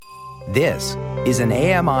This is an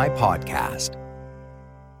AMI podcast.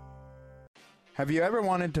 Have you ever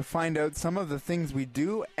wanted to find out some of the things we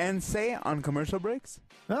do and say on commercial breaks?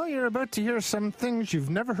 Well, you're about to hear some things you've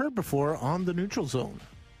never heard before on the Neutral Zone.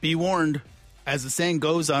 Be warned, as the saying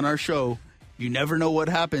goes on our show, you never know what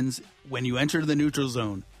happens when you enter the neutral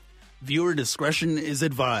zone. Viewer discretion is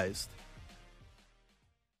advised.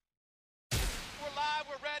 We're live,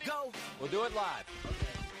 we're ready. Go. We'll do it live. Okay.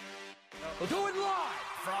 We'll do it live.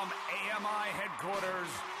 From AMI headquarters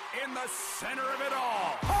in the center of it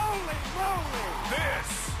all. Holy moly.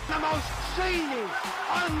 This The most zany,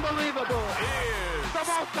 unbelievable, is the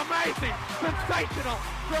most amazing, sensational,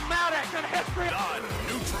 dramatic in history. the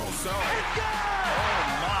Neutral Zone. It's good.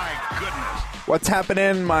 Oh my goodness. What's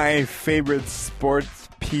happening, my favorite sports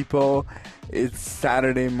people? It's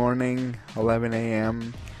Saturday morning, 11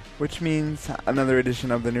 a.m., which means another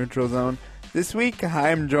edition of the Neutral Zone. This week,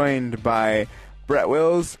 I'm joined by Brett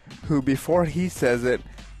Wills, who, before he says it,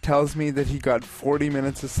 tells me that he got 40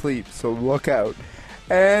 minutes of sleep, so look out.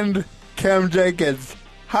 And Cam Jenkins.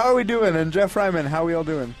 How are we doing? And Jeff Ryman, how are we all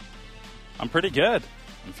doing? I'm pretty good.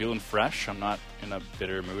 I'm feeling fresh. I'm not in a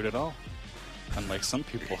bitter mood at all, unlike some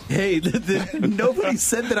people. Hey, nobody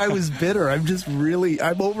said that I was bitter. I'm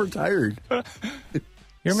overtired.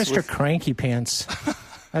 You're Mr. Cranky Pants.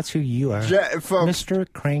 That's who you are. Folks, Mr.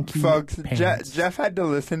 Cranky Pants. Jeff had to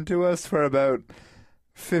listen to us for about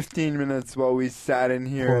 15 minutes while we sat in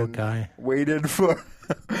here Poor and guy. waited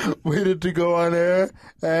to go on air,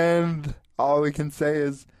 and all we can say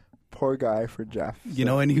is poor guy for Jeff. You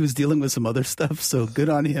know, and he was dealing with some other stuff, so good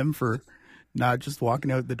on him for not just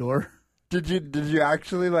walking out the door. Did you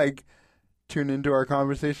actually tune into our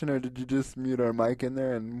conversation, or did you just mute our mic in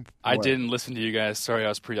there? And I didn't listen to you guys. Sorry, I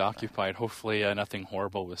was preoccupied. Hopefully nothing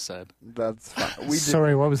horrible was said. That's fine.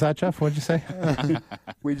 Sorry, what was that, Jeff? What'd you say?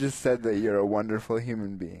 We just said that you're a wonderful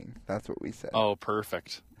human being. That's what we said. Oh,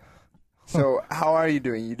 perfect. So how are you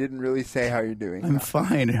doing? You didn't really say how you're doing. I'm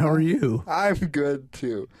fine. How are you? I'm good,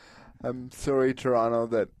 too. I'm sorry, Toronto,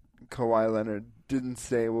 that Kawhi Leonard didn't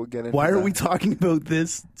say. We'll get into Why are that. we talking about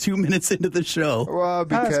this 2 minutes into the show? Well,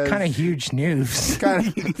 because That's kind of huge news.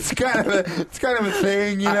 it's kind of a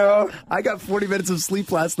thing, you know. I got 40 minutes of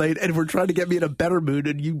sleep last night, and we're trying to get me in a better mood,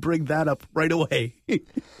 and you bring that up right away.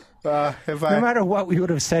 No matter what we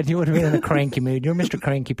would have said, you would have been in a cranky mood. You're Mr.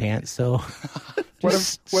 Cranky Pants, so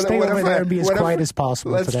stay over there and be as quiet as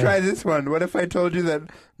possible Let's today. try this one. What if I told you that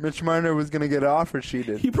Mitch Marner was going to get offer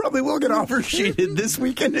sheeted? He probably will get offer sheeted. This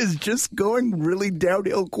weekend is just going really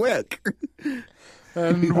downhill quick.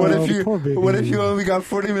 And what poor baby. if you only got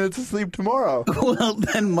 40 minutes of sleep tomorrow? Well,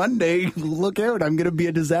 then Monday, look out. I'm going to be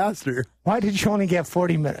a disaster. Why did you only get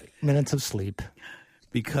 40 minutes of sleep?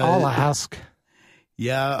 Because I'll ask.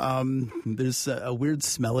 Yeah, there's a weird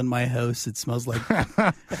smell in my house. It smells like no.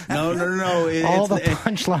 All the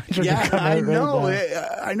punchlines are yeah, coming I out know, right now.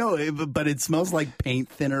 I know, but it smells like paint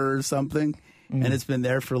thinner or something, and it's been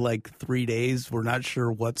there for like 3 days. We're not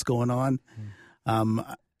sure what's going on. And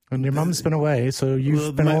your mom's been away, so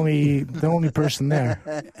you've been the only person there.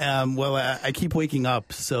 Well, I keep waking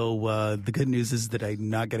up, so the good news is that I'm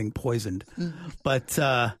not getting poisoned, but.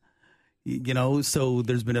 So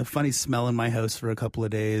there's been a funny smell in my house for a couple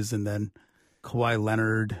of days, and then Kawhi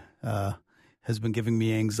Leonard has been giving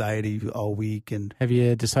me anxiety all week. And have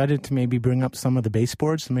you decided to maybe bring up some of the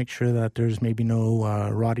baseboards to make sure that there's maybe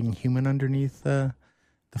no rotting human underneath the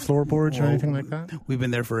floorboards or anything like that? We've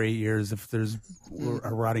been there for 8 years. If there's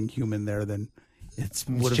a rotting human there, then it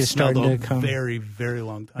would have just smelled starting a to come. very, very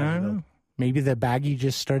long I time don't ago. know. Maybe the baggie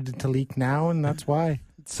just started to leak now, and that's why.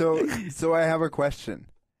 So I have a question.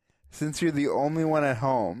 Since you're the only one at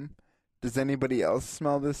home, does anybody else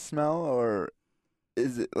smell this smell, or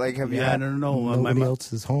is it have you I had? don't know. Nobody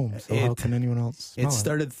else is home, so how can anyone else smell It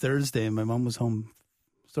started Thursday, and my mom was home.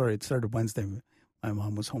 Sorry, it started Wednesday. My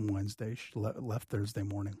mom was home Wednesday. She left Thursday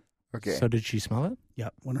morning. Okay. So did she smell it?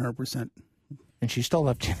 Yeah, 100%. And she still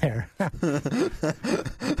left you there.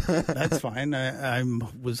 That's fine. I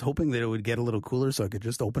was hoping that it would get a little cooler so I could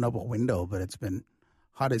just open up a window, but it's been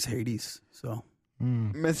hot as Hades. So,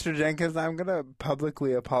 Mr. Jenkins, I'm going to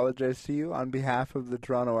publicly apologize to you on behalf of the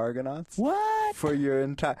Toronto Argonauts. What? For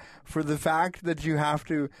for the fact that you have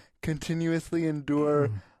to continuously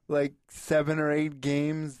endure 7 or 8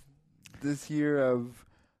 games this year of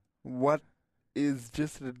what is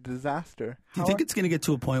just a disaster. do you think it's going to get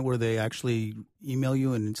to a point where they actually email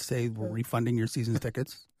you and say we're refunding your season's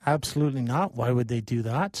tickets? Absolutely not. Why would they do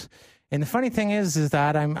that? And the funny thing is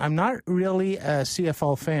that I'm not really a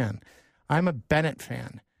CFL fan. I'm a Bennett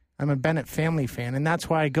fan. I'm a Bennett family fan, and that's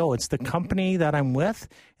why I go. It's the company that I'm with,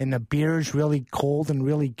 and the beer's really cold and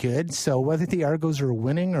really good. So whether the Argos are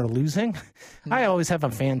winning or losing, I always have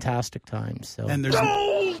a fantastic time. So And there's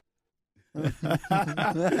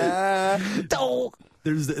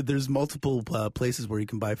multiple places where you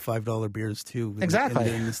can buy $5 beers too. Exactly.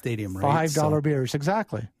 In the stadium, right? $5 beers,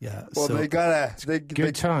 exactly. Yeah. Well, so,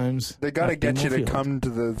 Good times. They gotta at get you BMO to Field. come to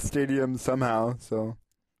the stadium somehow. So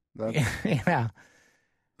that's Yeah.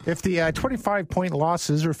 If the 25-point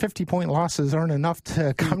losses or 50-point losses aren't enough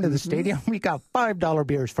to come to the stadium, we got $5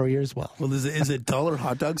 beers for you as well. Well, is it $1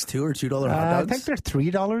 hot dogs too, or $2 hot I dogs? think they're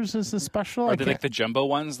 $3 is the special. Are they like the jumbo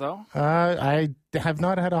ones, though? I have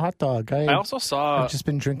not had a hot dog. I also saw... I've just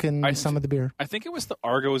been drinking some of the beer. I think it was the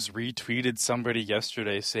Argos retweeted somebody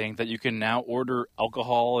yesterday saying that you can now order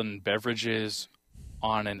alcohol and beverages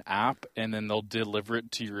on an app, and then they'll deliver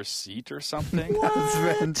it to your seat or something. that's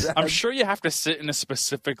fantastic. I'm sure you have to sit in a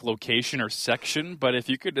specific location or section, but if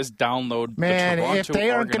you could just download the Man, if Toronto they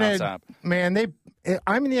aren't Argonauts going app. to... Man,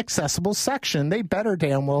 I'm in the accessible section. They better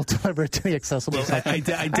damn well deliver it to the accessible section.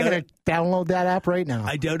 I'm going to download that app right now.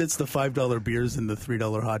 I doubt it's the $5 beers and the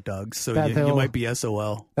 $3 hot dogs, so That you they'll- might be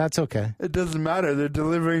SOL. That's okay. It doesn't matter. They're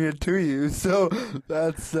delivering it to you. So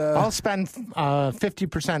that's. I'll spend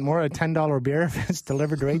 50% more at $10 beer if it's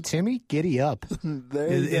delivered right to me. Giddy up. there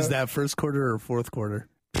you Is go. that first quarter or fourth quarter?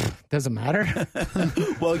 Doesn't matter.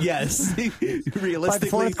 Well, yes. By Realistically,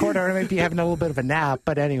 fourth quarter, I might be having a little bit of a nap.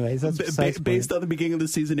 But anyways, that's besides the based on the beginning of the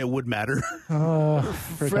season, it would matter. point.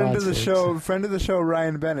 For friend of God's the sakes. show,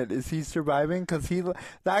 Ryan Bennett. Is he surviving? Because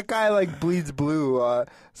that guy like bleeds blue.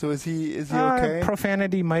 So is he okay?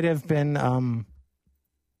 Profanity might have been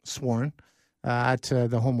sworn at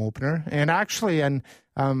the home opener, and actually, and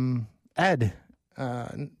Ed,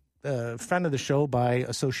 a friend of the show by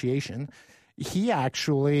association. He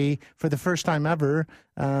actually, for the first time ever,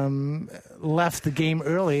 left the game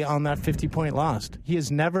early on that 50-point loss. He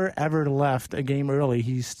has never, ever left a game early.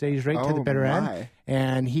 He stays right to the bitter end.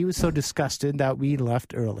 And he was so disgusted that we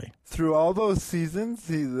left early. Through all those seasons,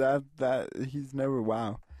 he's never.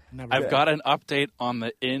 Wow. Never. I've got an update on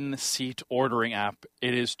the in-seat ordering app.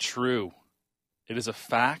 It is true. It is a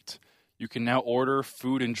fact. You can now order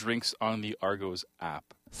food and drinks on the Argos app.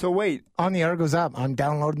 So wait, On the Argos app, I'm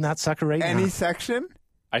downloading that sucker right any now. section?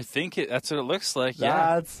 I think that's what it looks like,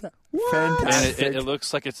 yeah. That's And fantastic. it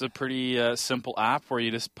looks like it's a pretty simple app where you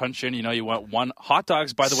just punch in, you want one. Hot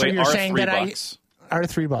dogs, by the So way, you're are saying that $3. Are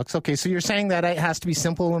 $3. Okay, so you're saying that it has to be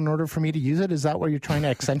simple in order for me to use it? Is that what you're trying to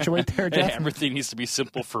accentuate there, Jeff? Everything needs to be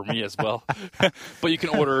simple for me as well. But you can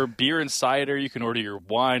order beer and cider. You can order your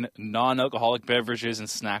wine, non-alcoholic beverages, and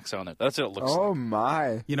snacks on it. That's what it looks like. Oh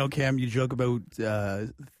my! Cam, you joke about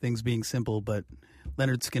things being simple, but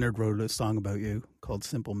Leonard Skinner wrote a song about you called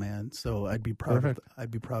 "Simple Man." So I'd be proud.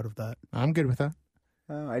 I'd be proud of that. I'm good with that.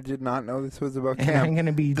 Oh, I did not know this was about And Cam. I'm going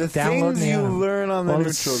to be the downloading things you the app. learn on the Well,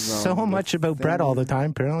 neutral it's zone. so much about Brett all the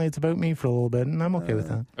time. Apparently, it's about me for a little bit, and I'm okay with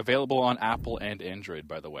that. Available on Apple and Android,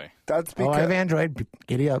 by the way. That's Oh, because I have Android.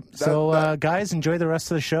 Giddy up. Guys, enjoy the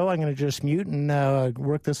rest of the show. I'm going to just mute and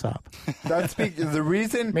work this up. the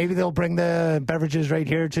reason. Maybe they'll bring the beverages right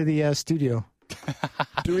here to the studio.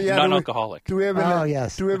 Do we have Non-alcoholic. Do we have an? Oh,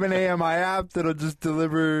 yes. Do we have an AMI app that'll just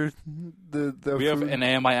deliver the? We have food? an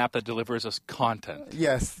AMI app that delivers us content.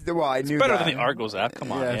 Yes. Well, I knew Better that. than the Argos app.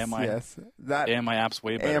 Come on, Yes, AMI. yes. That AMI app's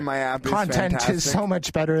way better. AMI app is Content fantastic. is so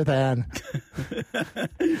much better than.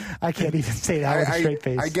 I can't even say that with a straight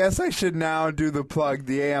face. I guess I should now do the plug.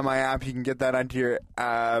 The AMI app, you can get that onto your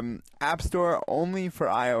app store only for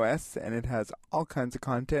iOS, and it has all kinds of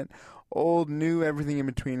content. Old, new, everything in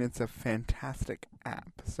between. It's a fantastic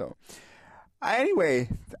app. So, anyway,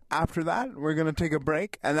 after that, we're going to take a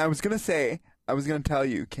break. And I was going to tell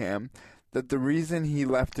you, Cam, that the reason he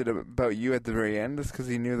left it about you at the very end is because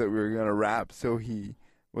he knew that we were going to wrap, so he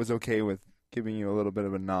was okay with giving you a little bit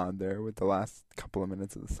of a nod there with the last couple of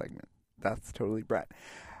minutes of the segment. That's totally Brett.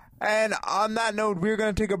 And on that note, we're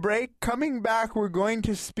going to take a break. Coming back, we're going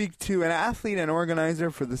to speak to an athlete and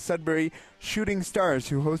organizer for the Sudbury Shooting Stars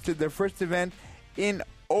who hosted their first event in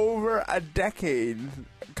over a decade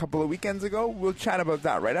a couple of weekends ago. We'll chat about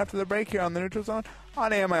that right after the break here on the Neutral Zone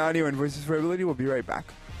on AMI Audio and Voices for Ability. We'll be right back.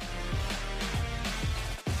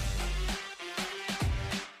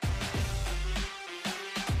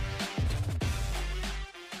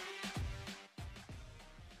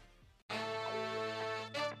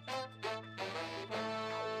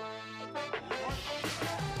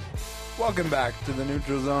 Welcome back to the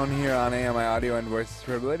Neutral Zone here on AMI Audio and Voices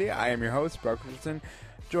for Ability. I am your host, Brock Richardson,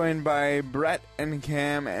 joined by Brett and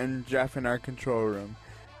Cam and Jeff in our control room.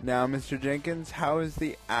 Now, Mr. Jenkins, how is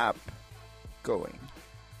the app going?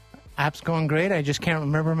 App's going great. I just can't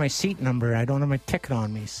remember my seat number. I don't have my ticket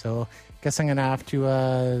on me, so guess I'm going to have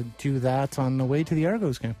to do that on the way to the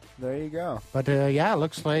Argos game. There you go. But, yeah, it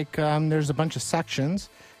looks like there's a bunch of sections,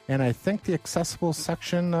 and I think the accessible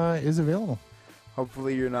section is available.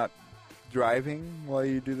 Hopefully you're not driving while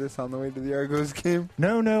you do this on the way to the Argos game.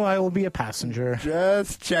 No, I will be a passenger.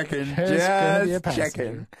 Just checking. Just be a passenger.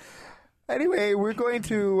 checking. Anyway, we're going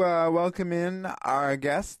to welcome in our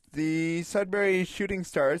guest. The Sudbury Shooting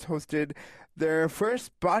Stars hosted their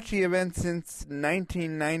first bocce event since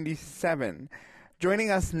 1997.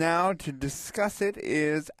 Joining us now to discuss it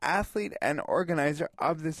is athlete and organizer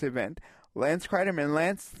of this event, Lance Crydermen.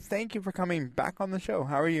 Lance, thank you for coming back on the show.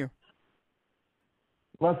 How are you?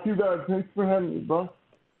 Not too bad. Thanks for having me, boss.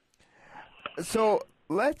 So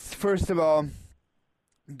let's first of all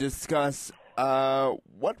discuss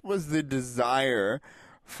what was the desire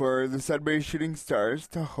for the Sudbury Shooting Stars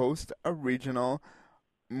to host a regional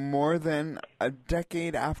more than a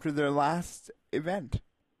decade after their last event?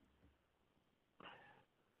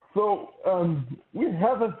 So we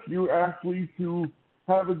have a few athletes who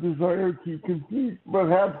have a desire to compete but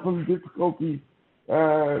have some difficulty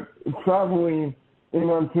traveling in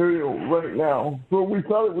Ontario right now. So we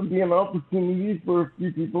thought it would be an opportunity for a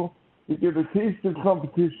few people to get a taste of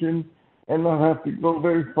competition and not have to go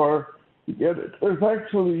very far to get it. There's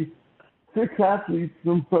actually 6 athletes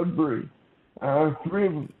from Sudbury. Three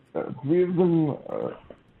of them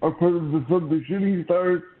are part of the Sudbury Shooting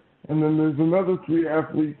Stars, and then there's another 3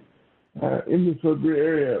 athletes in the Sudbury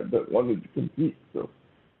area that wanted to compete. So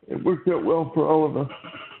it worked out well for all of us.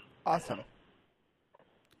 Awesome.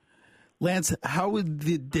 Lance, how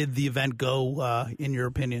did the event go, in your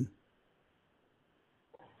opinion?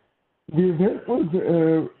 The event was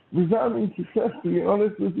a resounding success, to be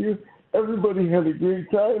honest with you. Everybody had a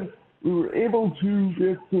great time. We were able to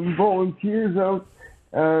get some volunteers out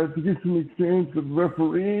to get some experience with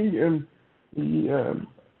refereeing and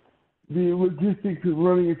the logistics of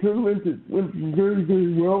running a tournament. It went very,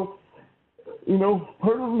 very well. You know,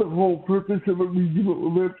 part of the whole purpose of a regional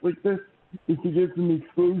event like this is to get some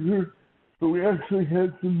exposure. So we actually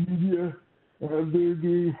had some media there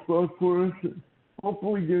doing a spot for us, and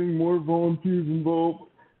hopefully getting more volunteers involved,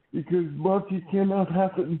 because bocce cannot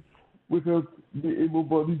happen without the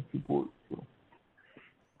able-bodied support. So.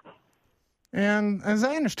 And as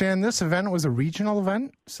I understand, this event was a regional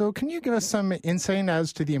event. So can you give us some insight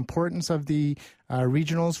as to the importance of the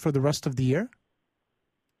regionals for the rest of the year?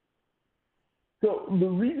 So the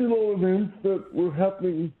regional events that were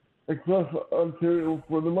happening across Ontario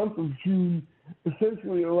for the month of June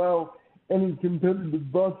essentially allow any competitive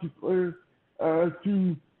bocce player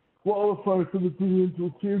to qualify for the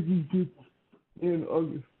provincial championships in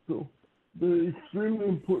August. So they're extremely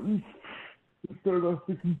important to start off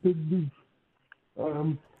the competitive,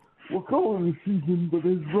 we'll call it a season, but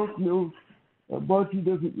as Brock knows, bocce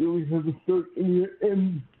doesn't really have a start and an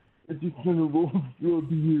end. It just kind of rolls throughout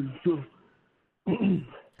the year. So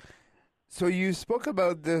So you spoke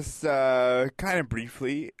about this kind of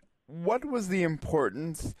briefly. What was the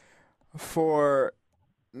importance for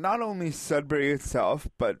not only Sudbury itself,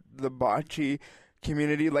 but the bocce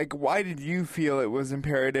community? Like, why did you feel it was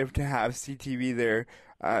imperative to have CTV there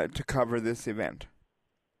to cover this event?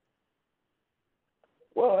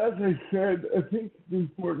 Well, as I said, I think it's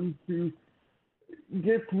important to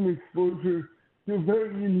get some exposure to a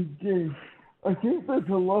very unique game. I think there's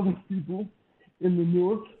a lot of people in the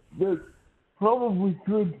north that probably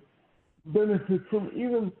could benefit from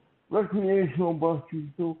even recreational bocce.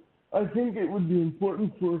 So I think it would be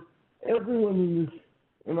important for everyone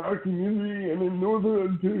in our community and in Northern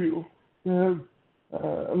Ontario to have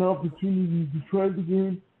an opportunity to try the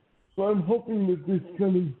game. So I'm hoping that this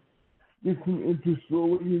kind of gets some interest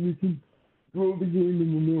rolling and we can grow the game in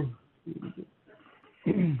the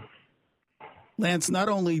north. Lance, not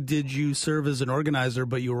only did you serve as an organizer,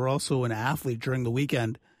 but you were also an athlete during the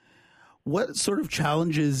weekend. What sort of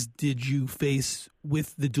challenges did you face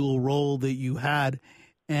with the dual role that you had,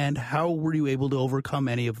 and how were you able to overcome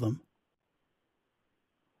any of them?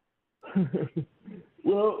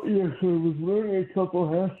 Well, yes, I was wearing a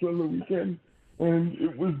couple hats on the weekend, and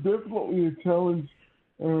it was definitely a challenge.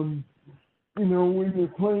 You know, when you're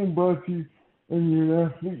playing bocce and you're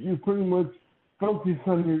an athlete, you pretty much focus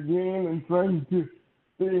on your game and trying to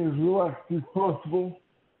stay as relaxed as possible.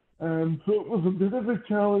 So it was a bit of a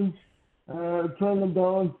challenge trying to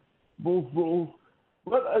balance both roles.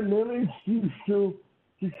 But I managed to still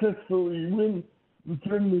successfully win the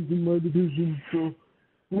tournament in my division. So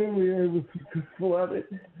clearly I was successful at it.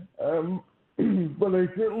 But I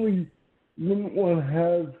certainly wouldn't want to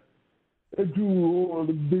have a dual role at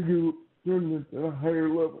a bigger tournament at a higher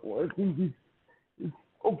level. I think it's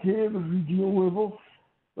okay at the regional level,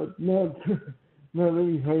 but not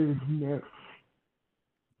any higher than that.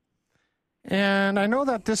 And I know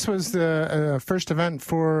that this was the first event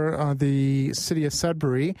for the city of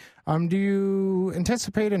Sudbury. Do you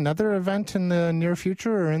anticipate another event in the near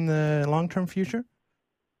future or in the long-term future?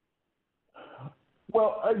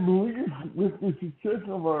 Well, I believe with the success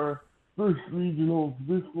of our first regionals,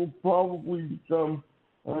 this will probably become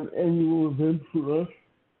an annual event for us.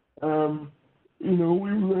 We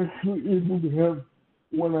were actually able to have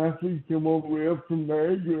one athlete come all the way up from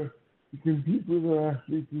Niagara to compete with our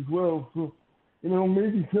athletes as well. So,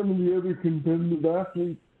 maybe some of the other competitive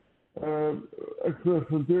athletes across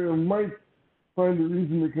Ontario might find a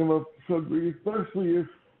reason to come up to Sudbury, especially if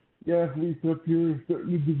the athletes up here are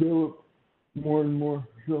starting to develop more and more.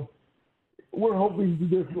 So we're hoping to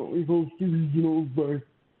definitely host the regionals by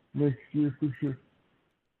next year for sure.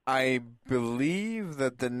 I believe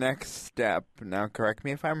that the next step, now correct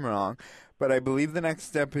me if I'm wrong, but I believe the next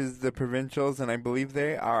step is the provincials, and I believe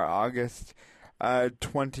they are August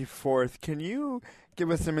 24th. Can you give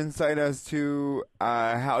us some insight as to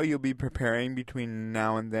how you'll be preparing between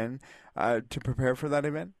now and then to prepare for that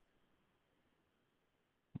event?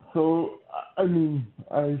 So, I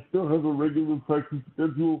still have a regular practice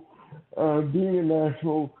schedule. Being a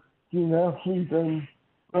national team athlete, I'm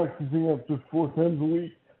practicing up to 4 times a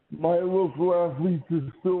week. My local athletes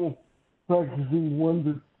are still practicing 1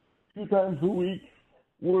 to 2 times a week.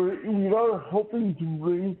 We are hoping to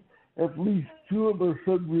bring at least 2 of our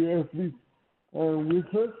Sudbury athletes with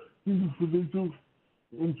us to the provincials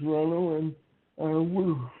in Toronto, and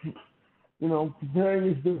we're, preparing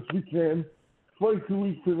as best we can. Twice a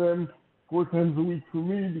week for them, 4 times a week for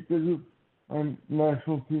me because of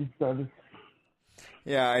national team status.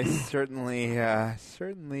 Yeah, I certainly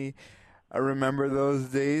remember those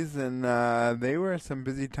days, and they were some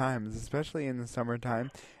busy times, especially in the summertime.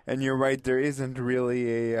 And you're right, there isn't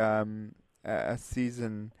really a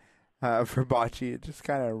season for bocce. It just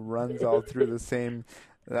kind of runs all through the same,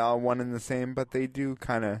 one and the same, but they do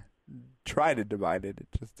kind of try to divide it. It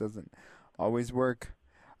just doesn't always work.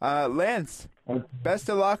 Lance, best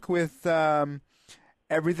of luck with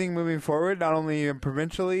everything moving forward, not only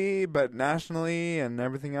provincially, but nationally and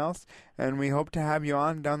everything else. And we hope to have you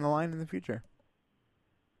on down the line in the future.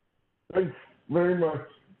 Thanks very much.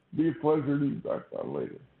 Be a pleasure to be back on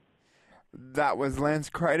later. That was Lance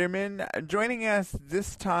Crydermen joining us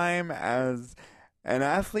this time as an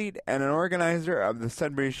athlete and an organizer of the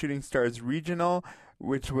Sudbury Shooting Stars Regional,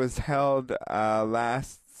 which was held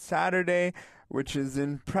last Saturday, which is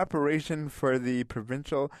in preparation for the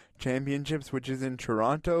provincial championships, which is in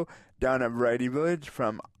Toronto, down at Variety Village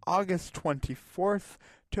from August 24th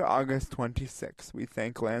to August 26th. We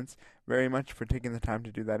thank Lance very much for taking the time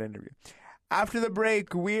to do that interview. After the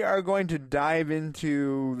break, we are going to dive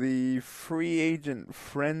into the free agent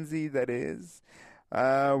frenzy that is.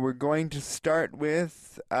 We're going to start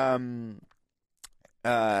with NHL.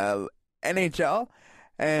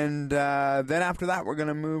 And then after that, we're going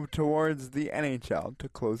to move towards the NHL to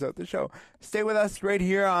close out the show. Stay with us right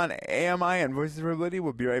here on AMI and Voices of Ability.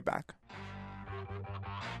 We'll be right back.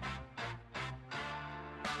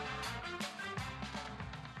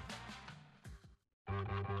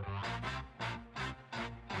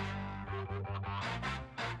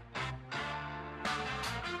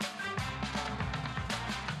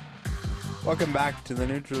 Welcome back to the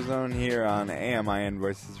Neutral Zone here on AMI and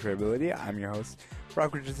Voices for Ability. I'm your host,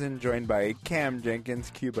 Brock Richardson, joined by Cam Jenkins,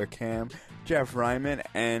 Cuba Cam, Jeff Ryman,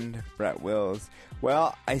 and Brett Wills.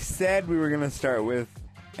 Well, I said we were going to start with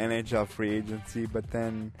NHL free agency, but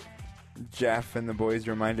then Jeff and the boys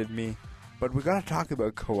reminded me, but we got to talk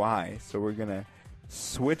about Kawhi, so we're going to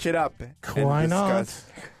switch it up and discuss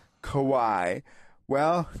Kawhi.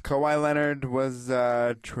 Well, Kawhi Leonard was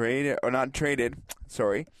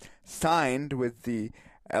signed with the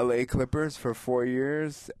LA Clippers for 4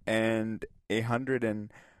 years and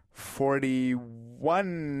 $141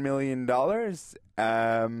 million.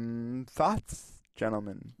 Thoughts,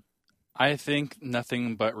 gentlemen? I think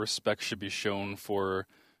nothing but respect should be shown for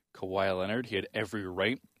Kawhi Leonard. He had every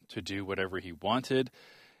right to do whatever he wanted.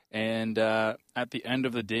 And at the end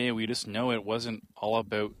of the day, we just know it wasn't all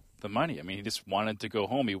about the money. I mean, he just wanted to go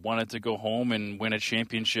home. He wanted to go home and win a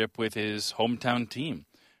championship with his hometown team.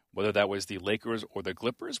 Whether that was the Lakers or the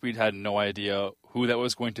Clippers, we had no idea who that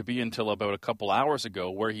was going to be until about a couple hours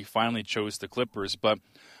ago, where he finally chose the Clippers. But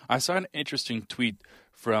I saw an interesting tweet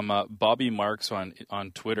from Bobby Marks on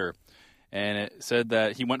Twitter, and it said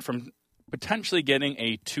that he went from potentially getting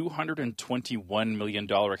a $221 million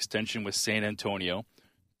extension with San Antonio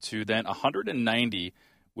to then $190 million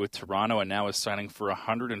with Toronto and now is signing for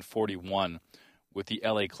 141 with the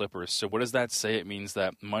LA Clippers. So what does that say? It means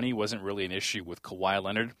that money wasn't really an issue with Kawhi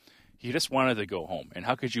Leonard. He just wanted to go home. And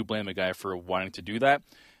how could you blame a guy for wanting to do that?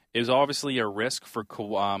 It was obviously a risk for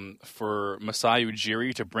Masai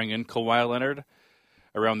Ujiri to bring in Kawhi Leonard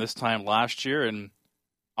around this time last year, and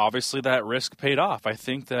obviously that risk paid off. I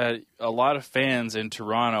think that a lot of fans in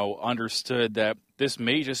Toronto understood that this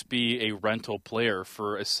may just be a rental player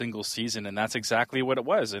for a single season, and that's exactly what it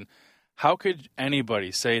was. And how could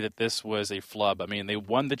anybody say that this was a flub? I mean, they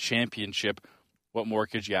won the championship. What more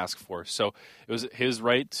could you ask for? So it was his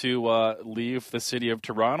right to leave the city of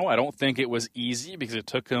Toronto. I don't think it was easy because it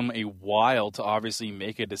took him a while to obviously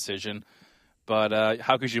make a decision. But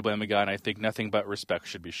how could you blame a guy? And I think nothing but respect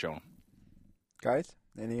should be shown. Guys,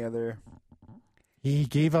 any other? He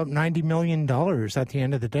gave up $90 million at the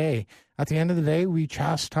end of the day. At the end of the day, we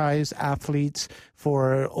chastise athletes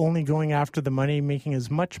for only going after the money, making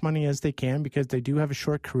as much money as they can because they do have a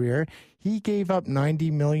short career. He gave up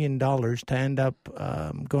 $90 million to end up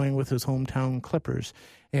going with his hometown Clippers.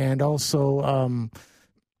 And also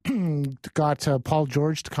got Paul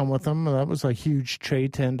George to come with him. That was a huge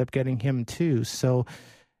trade to end up getting him too. So,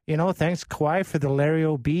 thanks Kawhi for the Larry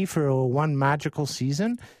O.B. for one magical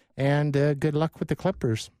season. And good luck with the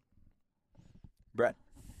Clippers. Brett?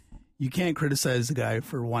 You can't criticize the guy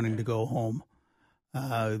for wanting to go home.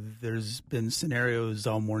 There's been scenarios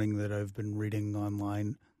all morning that I've been reading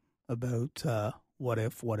online about what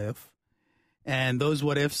if. And those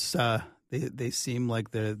what ifs, they seem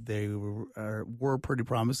like they were pretty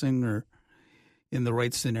promising, or in the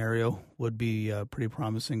right scenario would be pretty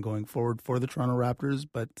promising going forward for the Toronto Raptors.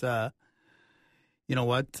 But you know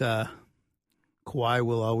what? Kawhi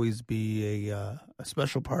will always be a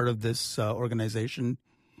special part of this organization.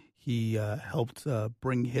 He helped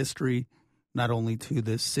bring history not only to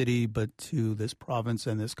this city but to this province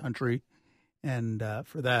and this country, and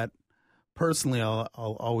for that, personally, I'll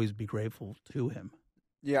always be grateful to him.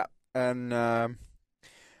 Yeah, and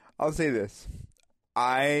I'll say this: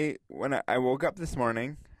 when I woke up this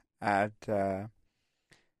morning at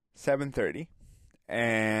 7:30,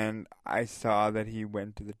 and I saw that he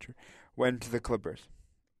went to the Clippers.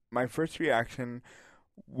 My first reaction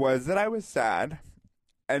was that I was sad,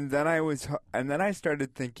 and then I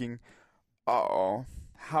started thinking, how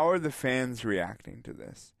are the fans reacting to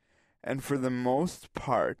this? And for the most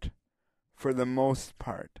part,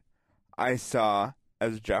 I saw,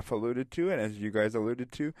 as Jeff alluded to and as you guys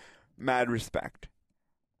alluded to, mad respect.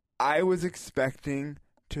 I was expecting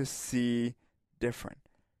to see different.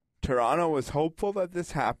 Toronto was hopeful that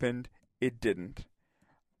this happened. It didn't.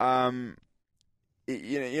 I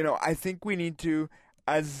think we need to,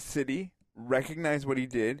 as a city, recognize what he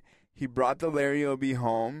did. He brought the Larry O.B.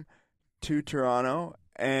 home to Toronto,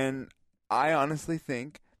 and I honestly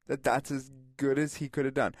think that that's as good as he could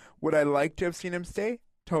have done. Would I like to have seen him stay?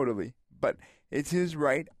 Totally. But it's his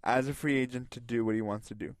right as a free agent to do what he wants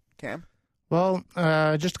to do. Cam? Well,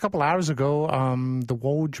 just a couple hours ago, the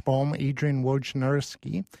Wojbomb, Adrian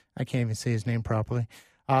Wojnarowski, I can't even say his name properly,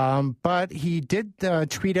 but he did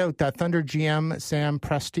tweet out that Thunder GM Sam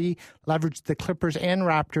Presti leveraged the Clippers and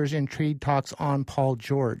Raptors in trade talks on Paul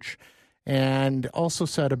George. And also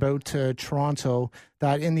said about Toronto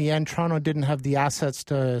that in the end, Toronto didn't have the assets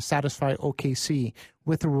to satisfy OKC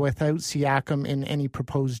with or without Siakam in any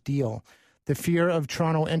proposed deal. The fear of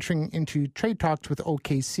Toronto entering into trade talks with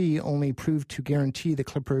OKC only proved to guarantee the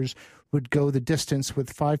Clippers would go the distance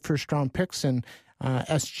with 5 first-round picks and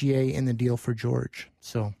SGA in the deal for George.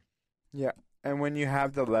 So, yeah, and when you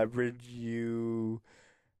have the leverage, you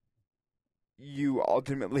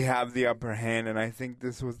ultimately have the upper hand, and I think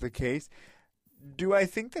this was the case. Do I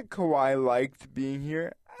think that Kawhi liked being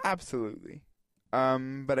here? Absolutely.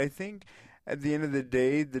 But I think at the end of the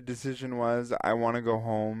day, the decision was, I want to go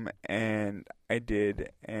home, and I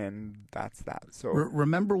did, and that's that. So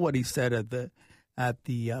remember what he said at the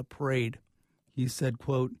parade. He said,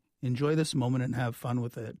 quote, "Enjoy this moment and have fun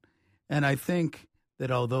with it." And I think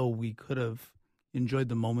that although we could have enjoyed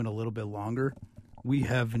the moment a little bit longer, we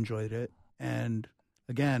have enjoyed it. And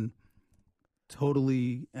again,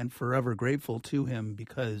 totally and forever grateful to him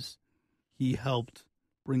because he helped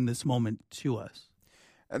bring this moment to us.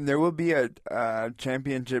 And there will be a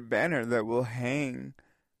championship banner that will hang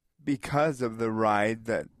because of the ride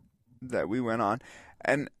that we went on.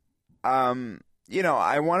 And,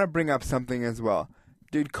 I want to bring up something as well.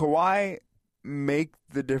 Did Kawhi make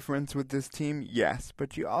the difference with this team? Yes.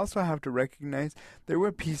 But you also have to recognize there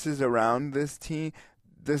were pieces around this team,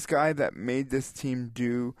 this guy, that made this team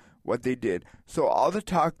do what they did. So all the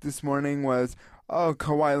talk this morning was,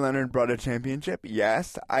 Kawhi Leonard brought a championship.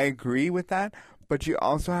 Yes, I agree with that. but you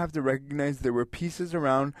also have to recognize there were pieces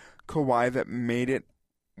around Kawhi that made it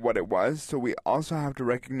what it was. So we also have to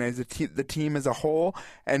recognize the team as a whole,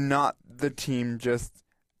 and not the team just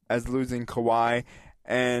as losing Kawhi,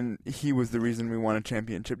 and he was the reason we won a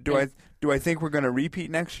championship. Do I think we're going to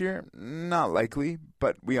repeat next year? Not likely,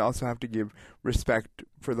 but we also have to give respect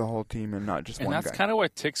for the whole team and not just one guy. And that's kind of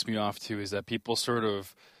what ticks me off, too, is that people sort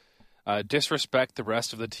of disrespect the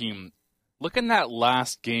rest of the team. Look in that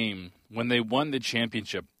last game when they won the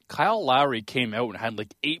championship. Kyle Lowry came out and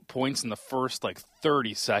had 8 points in the first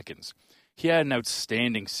 30 seconds. He had an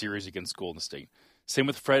outstanding series against Golden State. Same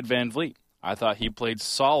with Fred VanVleet. I thought he played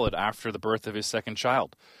solid after the birth of his second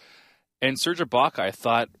child. And Serge Ibaka, I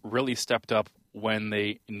thought, really stepped up when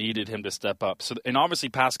they needed him to step up. So, and obviously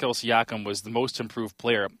Pascal Siakam was the most improved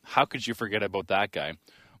player. How could you forget about that guy?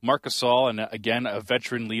 Marc Gasol, and again, a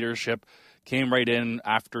veteran leadership, came right in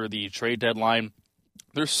after the trade deadline.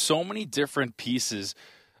 There's so many different pieces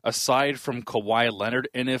aside from Kawhi Leonard.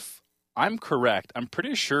 And if I'm correct, I'm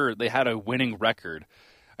pretty sure they had a winning record.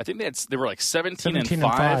 I think they were 17 and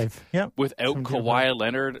 5 yep. without Kawhi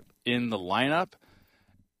Leonard in the lineup.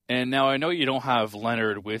 And now I know you don't have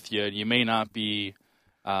Leonard with you. You may not be.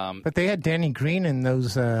 But they had Danny Green in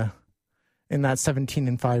those in that 17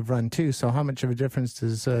 and 5 run too. So how much of a difference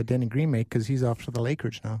does Danny Green make? Because he's off to the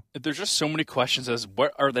Lakers now. There's just so many questions as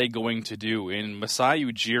what are they going to do? And Masai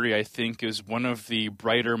Ujiri, I think, is one of the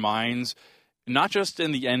brighter minds, not just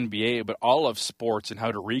in the NBA, but all of sports and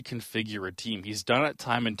how to reconfigure a team. He's done it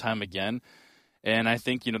time and time again. And I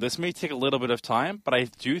think, this may take a little bit of time, but I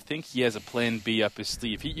do think he has a plan B up his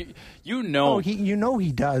sleeve. He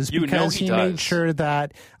does. Because he made sure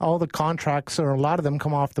that all the contracts, or a lot of them,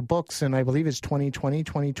 come off the books, and I believe it's 2020,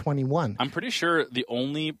 2021. I'm pretty sure the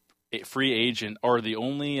only free agent or the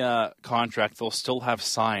only contract they'll still have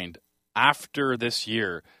signed after this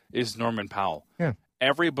year is Norman Powell. Yeah.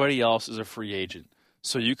 Everybody else is a free agent.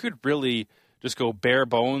 So you could really just go bare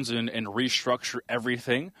bones and restructure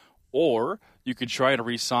everything, or you could try to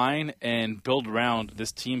re-sign and build around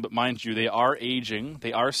this team. But mind you, they are aging.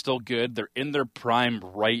 They are still good. They're in their prime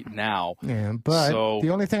right now. Yeah, but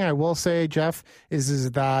the only thing I will say, Jeff,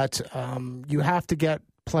 is that you have to get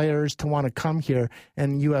players to want to come here,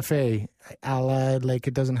 and UFA,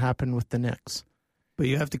 it doesn't happen with the Knicks. But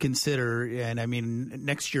you have to consider, and I mean,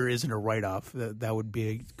 next year isn't a write-off. That would be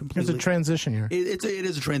a completely... It's a transition year. It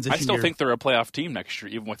is a transition year. I still think they're a playoff team next year,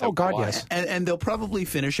 even without Oh, God, Kawhi. yes. And they'll probably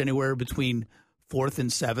finish anywhere between 4th and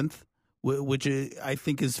 7th, which I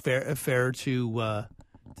think is fair to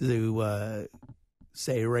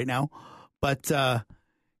say right now. But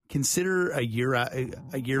consider a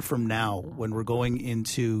year from now, when we're going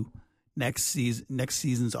into next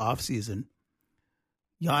season's off season,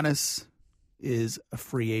 Giannis is a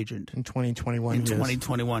free agent in 2021. In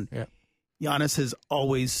 2021, yeah. Giannis has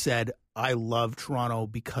always said, "I love Toronto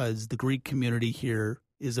because the Greek community here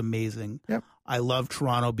is amazing. Yep. I love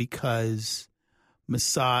Toronto because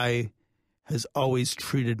Masai has always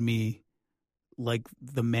treated me like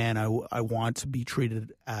the man I want to be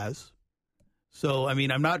treated as." So, I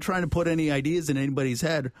mean, I'm not trying to put any ideas in anybody's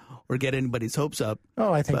head or get anybody's hopes up.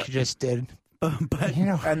 Oh, I think you just did. But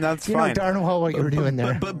and that's you fine. know darn well what you were doing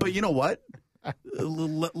there. But you know what?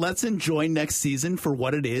 Let's enjoy next season for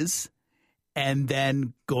what it is, and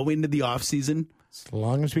then go into the off season. As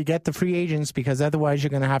long as we get the free agents, because otherwise you're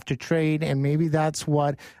going to have to trade, and maybe that's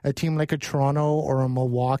what a team like a Toronto or a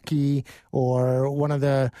Milwaukee or one of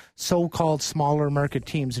the so-called smaller market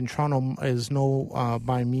teams, and Toronto is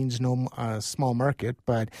by means no small market,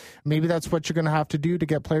 but maybe that's what you're going to have to do to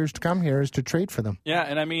get players to come here, is to trade for them. Yeah,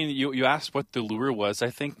 and I mean, you asked what the lure was. I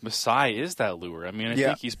think Masai is that lure. I mean, I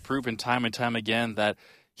think he's proven time and time again that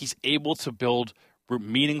he's able to build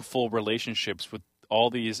meaningful relationships with all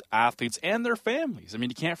these athletes and their families. I mean,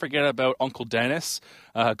 you can't forget about Uncle Dennis,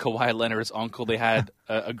 Kawhi Leonard's uncle. They had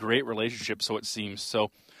a great relationship, so it seems. So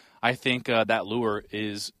I think that lure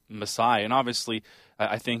is Masai. And obviously,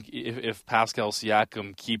 I think if Pascal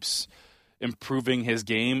Siakam keeps improving his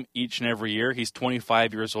game each and every year, he's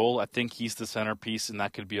 25 years old. I think he's the centerpiece, and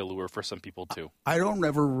that could be a lure for some people too. I don't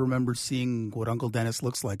ever remember seeing what Uncle Dennis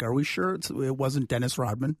looks like. Are we sure it wasn't Dennis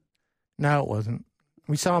Rodman? No, it wasn't.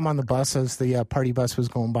 We saw him on the bus as the party bus was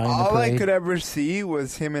going by. All I could ever see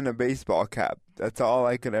was him in a baseball cap. That's all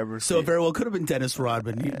I could ever see. So it very well could have been Dennis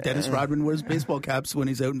Rodman. Dennis Rodman wears baseball caps when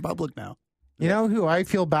he's out in public now. You know who I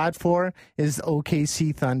feel bad for is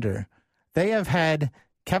OKC Thunder. They have had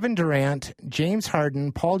Kevin Durant, James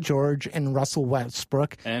Harden, Paul George, and Russell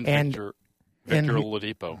Westbrook. And Victor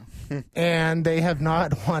Oladipo. And they have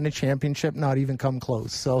not won a championship, not even come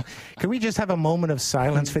close. So can we just have a moment of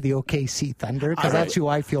silence for the OKC Thunder? Because that's who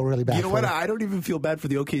I feel really bad for. You know what? I don't even feel bad for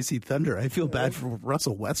the OKC Thunder. I feel bad for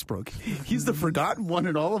Russell Westbrook. He's the forgotten one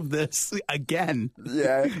in all of this again.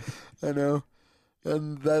 Yeah, I know.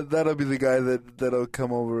 And that'll be the guy that'll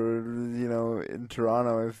come over, in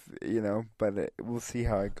Toronto but we'll see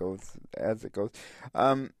how it goes as it goes.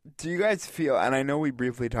 Do you guys feel, and I know we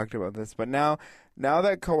briefly talked about this, but now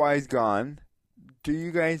that Kawhi's gone, do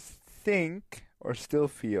you guys think or still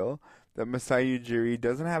feel that Masai Ujiri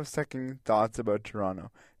doesn't have second thoughts about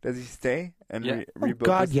Toronto? Does he stay and rebuild?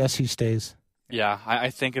 God, yes, he stays. Yeah,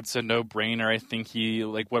 I think it's a no-brainer. I think he,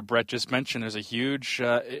 like what Brett just mentioned, there's a huge,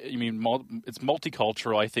 it's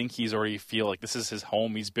multicultural. I think he's already feel like this is his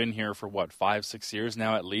home. He's been here for, 5-6 years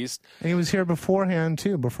now at least. And he was here beforehand,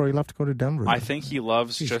 too, before he left to go to Denver. I think he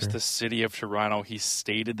loves the city of Toronto. He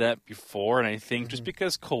stated that before, and I think just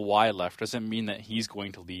because Kawhi left doesn't mean that he's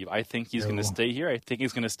going to leave. I think he's going to stay here. I think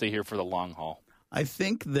he's going to stay here for the long haul. I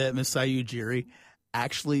think that Masai Ujiri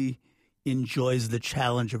actually enjoys the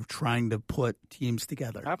challenge of trying to put teams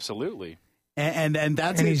together. Absolutely. And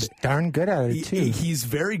that's and he's darn good at it, too. He's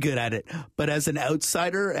very good at it. But as an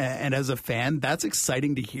outsider and as a fan, that's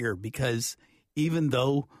exciting to hear because even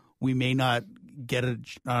though we may not get an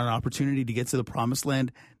opportunity to get to the promised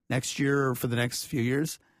land next year or for the next few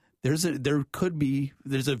years, there's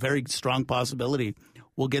a very strong possibility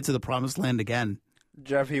we'll get to the promised land again.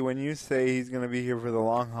 Jeffy, when you say he's going to be here for the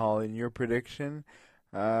long haul, in your prediction,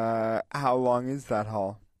 how long is that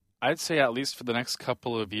haul? I'd say at least for the next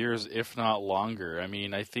couple of years, if not longer. I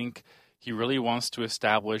mean, I think he really wants to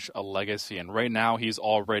establish a legacy, and right now he's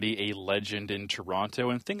already a legend in Toronto.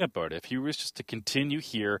 And think about it, if he was just to continue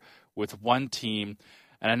here with one team,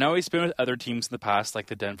 and I know he's been with other teams in the past, like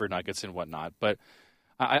the Denver Nuggets and whatnot, but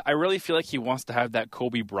I really feel like he wants to have that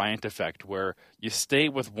Kobe Bryant effect where you stay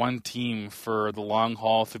with one team for the long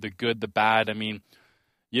haul, through the good, the bad. I mean,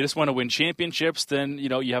 you just want to win championships, then,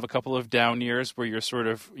 you have a couple of down years where you're sort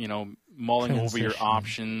of, mulling over your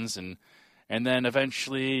options, and then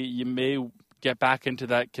eventually you may get back into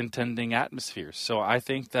that contending atmosphere. So I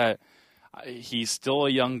think that he's still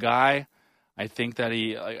a young guy. I think that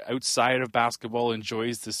he, outside of basketball,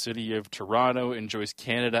 enjoys the city of Toronto, enjoys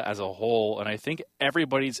Canada as a whole, and I think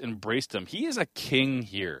everybody's embraced him. He is a king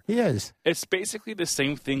here. He is. It's basically the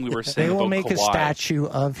same thing we were saying about Kawhi. They will make a statue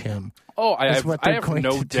of him. Oh, I have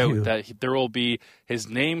no doubt that there will be his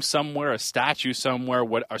name somewhere, a statue somewhere,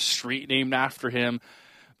 a street named after him.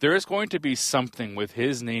 There is going to be something with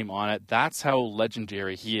his name on it. That's how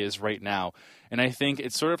legendary he is right now. And I think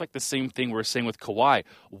it's sort of like the same thing we're saying with Kawhi.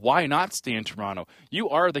 Why not stay in Toronto? You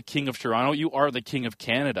are the king of Toronto. You are the king of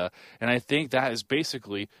Canada. And I think that is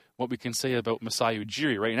basically what we can say about Masai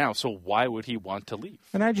Ujiri right now. So why would he want to leave?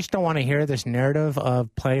 And I just don't want to hear this narrative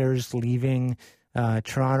of players leaving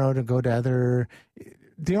Toronto to go to other...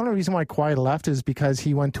 The only reason why Kawhi left is because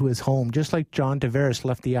he went to his home, just like John Tavares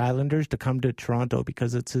left the Islanders to come to Toronto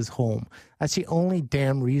because it's his home. That's the only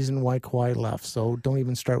damn reason why Kawhi left, so don't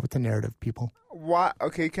even start with the narrative, people. Why?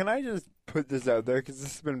 Okay, can I just put this out there because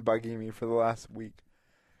this has been bugging me for the last week.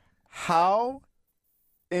 How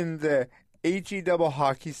in the HE double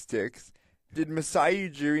hockey sticks did Masai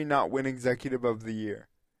Ujiri not win Executive of the Year?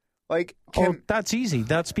 That's easy.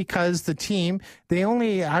 That's because the team, they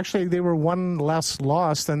were one less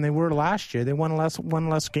loss than they were last year. They won one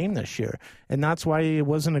less game this year. And that's why it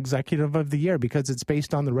wasn't Executive of the Year, because it's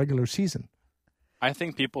based on the regular season. I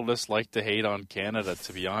think people just like to hate on Canada,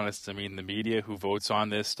 to be honest. I mean, the media who votes on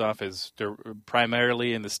this stuff is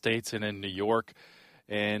primarily in the States and in New York.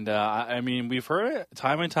 And, we've heard it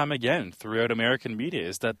time and time again throughout American media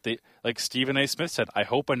is that, like Stephen A. Smith said, I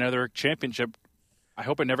hope another championship, I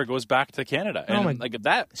hope it never goes back to Canada. And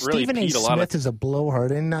that really Stephen A. Smith is a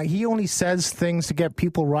blowhard, and he only says things to get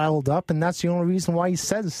people riled up, and that's the only reason why he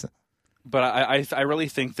says it. But I really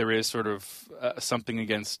think there is sort of something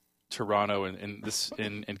against Toronto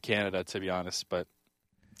in Canada, to be honest. But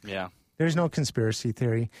yeah, there's no conspiracy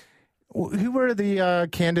theory. Who were the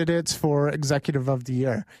candidates for Executive of the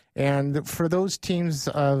Year? And for those teams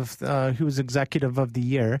of who was Executive of the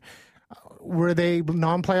Year, were they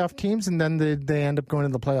non-playoff teams, and then they end up going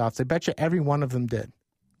to the playoffs? I bet you every one of them did.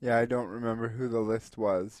 Yeah, I don't remember who the list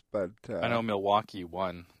was, but I know Milwaukee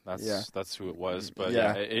won. That's who it was. But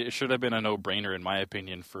yeah, it should have been a no-brainer, in my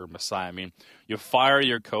opinion, for Masai. I mean, you fire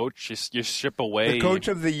your coach, you ship away the coach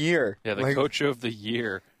of the year. Yeah, the coach of the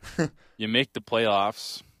year. You make the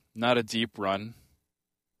playoffs, not a deep run.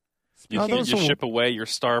 You ship away your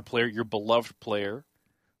star player, your beloved player.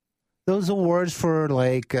 those awards for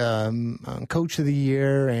like Coach of the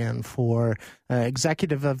Year and for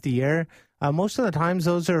Executive of the Year, most of the times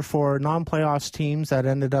those are for non-playoffs teams that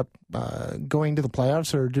ended up going to the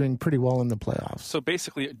playoffs or doing pretty well in the playoffs. So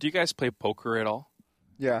basically, do you guys play poker at all?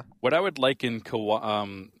 Yeah. What I would like in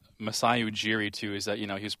Masai Ujiri too is that, he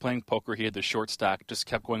was playing poker, he had the short stack, just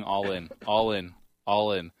kept going all in, all in,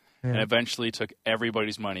 all in, and eventually took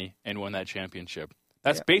everybody's money and won that championship.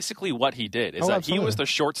 That's basically what he did, is that absolutely. he was the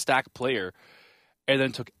short stack player and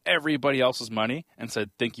then took everybody else's money and said,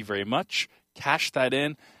 thank you very much, cashed that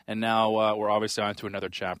in, and now we're obviously on to another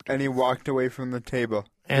chapter. And he walked away from the table.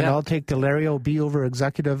 And I'll take Delario B over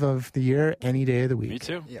Executive of the Year any day of the week. Me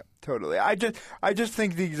too. Yeah, totally. I just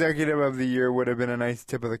think the Executive of the Year would have been a nice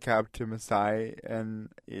tip of the cap to Masai, and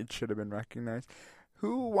it should have been recognized.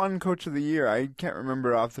 Who won Coach of the Year? I can't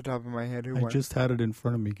remember off the top of my head who won. I just had it in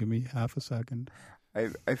front of me. Give me half a second.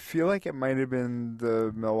 I feel like it might have been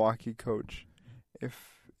the Milwaukee coach,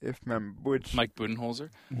 which Mike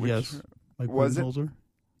Budenholzer? Yes. Mike was it? Budenholzer?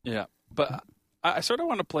 Yeah, but I sort of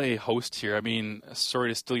want to play host here. I mean, sorry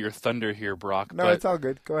to steal your thunder here, Brock. No, but it's all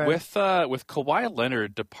good. Go ahead. With Kawhi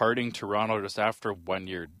Leonard departing Toronto just after 1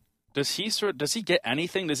 year, does he get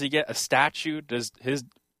anything? Does he get a statue? Does his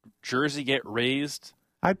jersey get raised?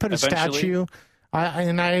 I'd put a eventually? statue.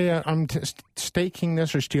 I'm staking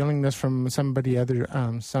this or stealing this from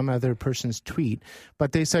some other person's tweet.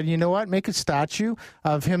 But they said, you know what? Make a statue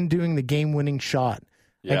of him doing the game-winning shot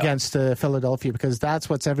against Philadelphia, because that's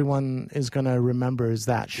what everyone is going to remember is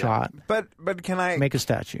that shot. But can I make a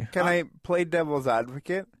statue? Can I play devil's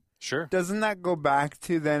advocate? Sure. Doesn't that go back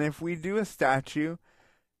to then, if we do a statue,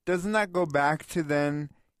 doesn't that go back to then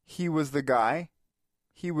he was the guy?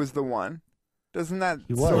 He was the one? Doesn't that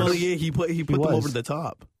He was. sort Well, of, he put them over the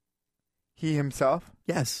top. he himself?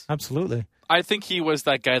 Yes. Absolutely. I think he was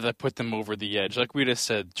that guy that put them over the edge. Like we just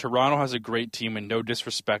said, Toronto has a great team, and no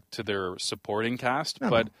disrespect to their supporting cast,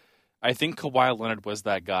 but I think Kawhi Leonard was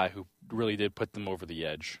that guy who really did put them over the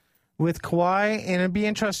edge. With Kawhi, and it'd be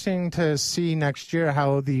interesting to see next year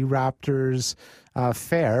how the Raptors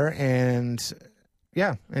fare and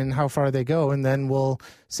how far they go. And then we'll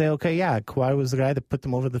say, okay, Kawhi was the guy that put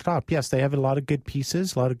them over the top. Yes, they have a lot of good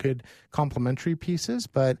pieces, a lot of good complementary pieces,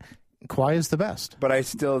 but Kawhi is the best. But I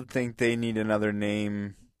still think they need another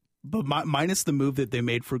name. But minus the move that they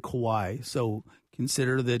made for Kawhi, so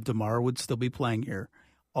consider that DeMar would still be playing here.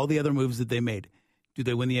 All the other moves that they made, do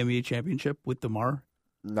they win the NBA championship with DeMar?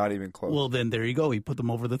 Not even close. Well, then there you go. He put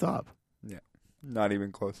them over the top. Yeah, not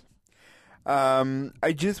even close.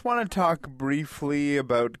 I just want to talk briefly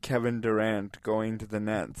about Kevin Durant going to the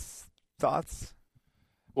Nets. Thoughts?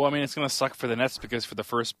 Well, I mean, it's going to suck for the Nets because for the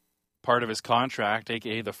first part of his contract,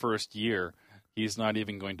 a.k.a. the first year, he's not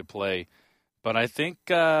even going to play. But I think,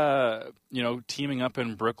 teaming up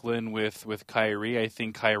in Brooklyn with Kyrie, I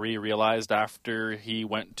think Kyrie realized after he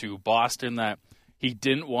went to Boston that he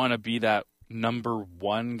didn't want to be that number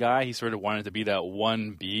one guy. He sort of wanted to be that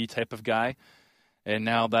 1B type of guy. And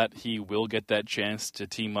now that he will get that chance to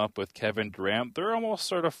team up with Kevin Durant, they're almost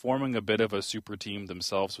sort of forming a bit of a super team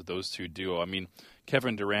themselves with those two duo. I mean,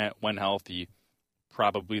 Kevin Durant, when healthy,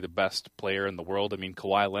 probably the best player in the world. I mean,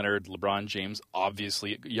 Kawhi Leonard, LeBron James,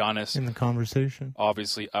 obviously, Giannis. In the conversation.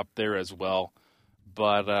 Obviously up there as well.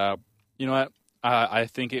 But, you know what? I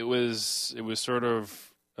think it was sort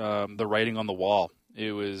of the writing on the wall.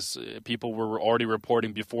 It was people were already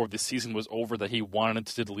reporting before the season was over that he wanted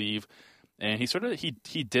to leave. And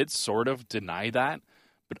he did sort of deny that,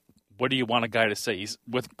 but what do you want a guy to say? He's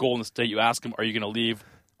with Golden State. You ask him, "Are you going to leave?"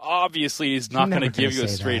 Obviously, he's not going to give you a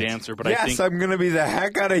straight answer. But yes, I'm going to be the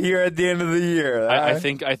heck out of here at the end of the year. I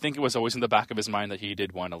think it was always in the back of his mind that he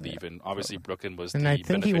did want to leave, and obviously Brooklyn was. And I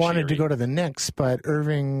think he wanted to go to the Knicks, but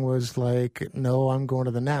Irving was like, "No, I'm going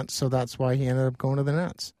to the Nets," so that's why he ended up going to the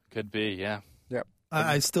Nets. Could be, yeah. Yep.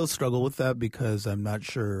 I still struggle with that because I'm not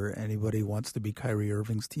sure anybody wants to be Kyrie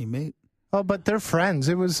Irving's teammate. Oh, but they're friends.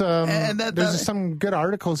 It was there's some good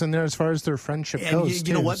articles in there as far as their friendship goes.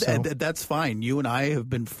 You know what? So. That's fine. You and I have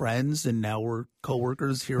been friends, and now we're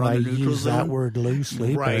coworkers here on the Neutral use Zone. that word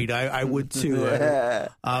loosely, right? I would too.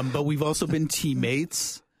 But we've also been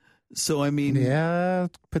teammates. So I mean, yeah,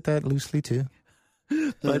 put that loosely too.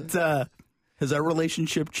 But has our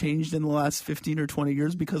relationship changed in the last 15 or 20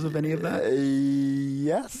 years because of any of that?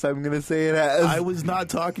 Yes, I'm going to say it has. I was not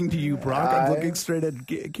talking to you, Brock. I'm looking straight at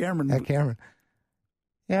Cameron. At Cameron.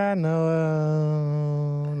 Yeah,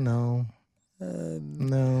 no.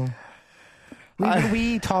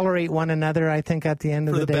 We tolerate one another, I think, at the end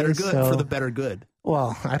of the day. For the better good.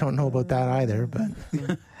 Well, I don't know about that either,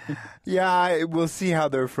 but... Yeah, we'll see how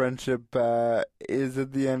their friendship is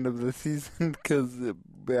at the end of the season because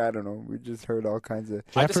I don't know. We just heard all kinds of.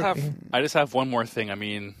 I just have one more thing. I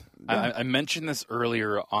mean, I mentioned this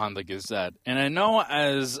earlier on the Gazette, and I know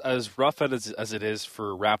as rough as it is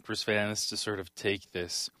for Raptors fans to sort of take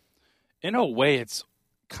this, in a way, it's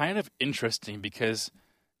kind of interesting because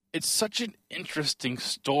it's such an interesting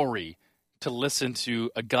story to listen to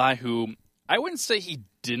a guy who I wouldn't say he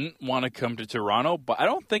didn't want to come to Toronto, but I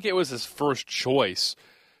don't think it was his first choice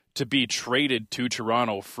to be traded to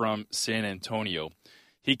Toronto from San Antonio.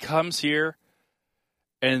 He comes here,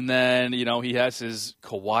 and then, he has his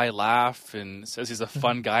Kawhi laugh and says he's a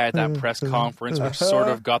fun guy at that press conference, which sort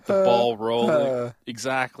of got the ball rolling.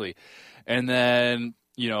 Exactly. And then,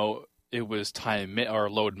 it was time or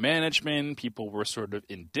load management. People were sort of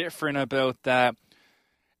indifferent about that.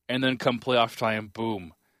 And then come playoff time,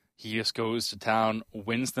 boom. He just goes to town,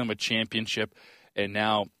 wins them a championship. And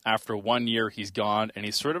now, after 1 year, he's gone, and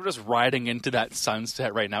he's sort of just riding into that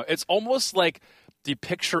sunset right now. It's almost like the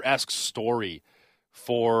picturesque story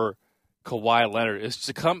for Kawhi Leonard is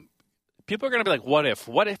to come. People are going to be like, what if?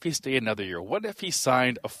 What if he stayed another year? What if he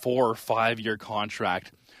signed a 4 or 5 year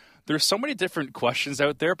contract? There's so many different questions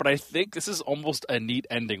out there, but I think this is almost a neat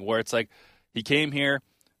ending where it's like he came here,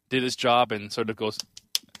 did his job, and sort of goes,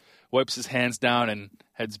 wipes his hands down, and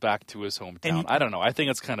heads back to his hometown. I don't know. I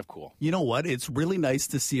think it's kind of cool. You know what? It's really nice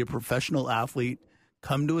to see a professional athlete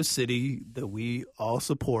come to a city that we all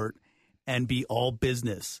support and be all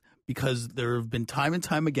business, because there have been time and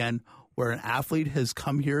time again where an athlete has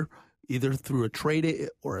come here either through a trade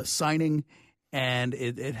or a signing, and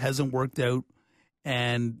it hasn't worked out,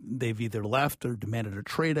 and they've either left or demanded a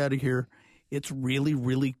trade out of here. It's really,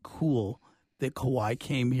 really cool that Kawhi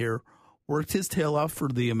came here, worked his tail off for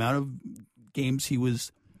the amount of games he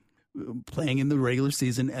was playing in the regular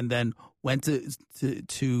season, and then went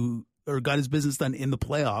to got his business done in the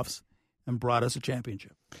playoffs and brought us a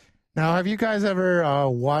championship. Now, have you guys ever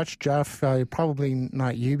watched, Jeff, probably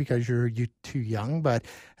not you because you're too young, but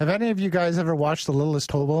have any of you guys ever watched The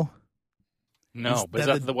Littlest Hobo? No, but is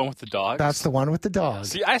that the one with the dogs? That's the one with the dog.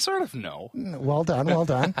 See, I sort of know. Well done, well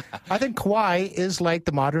done. I think Kawhi is like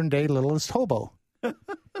the modern-day Littlest Hobo.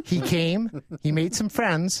 He came, he made some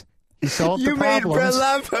friends, he solved the problems. You made Brett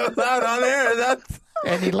laugh out loud on air.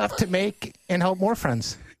 And he left to make and help more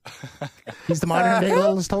friends. He's the modern-day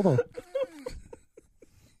Littlest Hobo.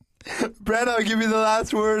 Brett, I'll give you the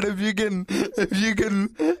last word if you can.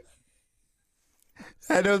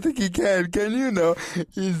 I don't think he can. Can you? No.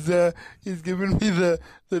 He's given me the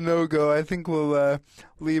no-go. I think we'll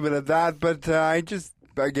leave it at that. But I just,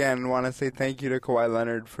 again, want to say thank you to Kawhi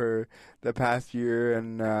Leonard for the past year.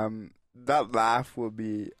 And that laugh will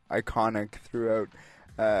be iconic throughout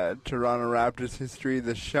Toronto Raptors history.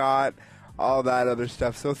 The shot, all that other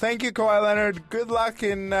stuff. So thank you, Kawhi Leonard. Good luck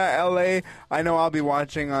in L.A. I know I'll be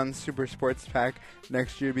watching on Super Sports Pack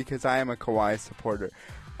next year because I am a Kawhi supporter.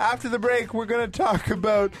 After the break, we're going to talk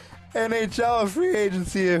about NHL free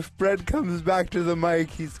agency. If Brett comes back to the mic,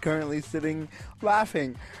 he's currently sitting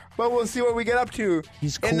laughing. But we'll see what we get up to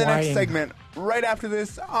in the next segment. Right after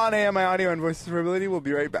this on AMI Audio and Voices for Ability. We'll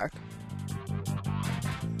be right back.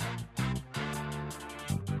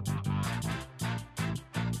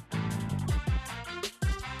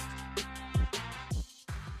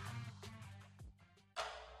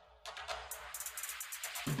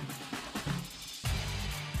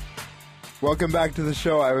 Welcome back to the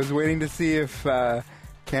show. I was waiting to see if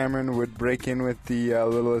Cameron would break in with the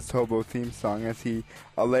Littlest Hobo theme song, as he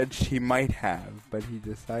alleged he might have, but he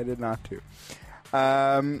decided not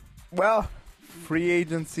to. Well, free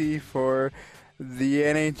agency for the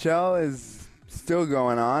NHL is still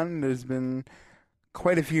going on. There's been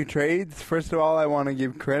quite a few trades. First of all, I want to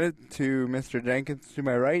give credit to Mr. Jenkins to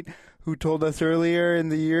my right, who told us earlier in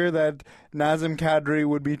the year that Nazem Kadri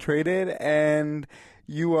would be traded, and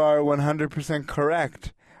you are 100%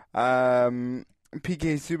 correct. PK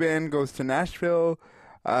Subban goes to Nashville.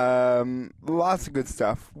 Lots of good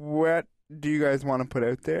stuff. What do you guys want to put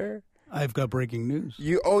out there? I've got breaking news.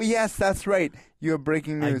 Oh, yes, that's right. You have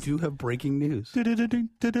breaking news. I do have breaking news.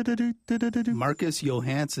 Marcus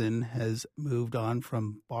Johansson has moved on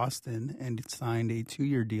from Boston and signed a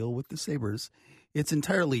 2-year deal with the Sabres. It's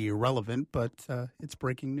entirely irrelevant, but it's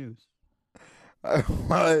breaking news.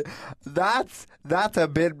 Well, that's a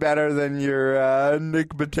bit better than your Nick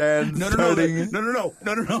Batan starting. No.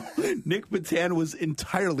 Nick Batan was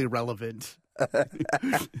entirely relevant.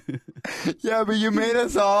 Yeah, but you made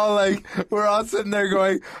us all we're all sitting there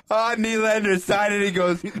going, oh, Nylander signed it. He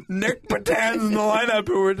goes, Nick Batan's in the lineup,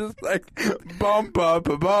 and we're just like, bump up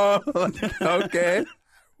a bump. Okay,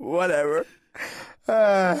 whatever.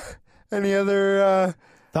 Any other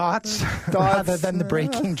Thoughts other than the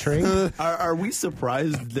breaking trade? Are we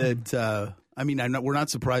surprised that? We're not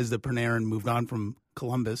surprised that Panarin moved on from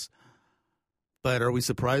Columbus, but are we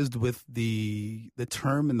surprised with the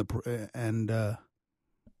term and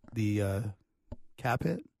the cap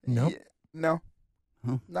hit? Nope. No.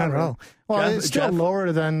 Not at all. Well, it's still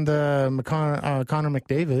lower than the Connor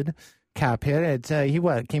McDavid cap hit. He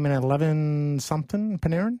came in at 11 something,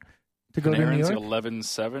 Panarin, to go to New York?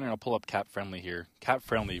 11.7, and I'll pull up Cap Friendly here. Cap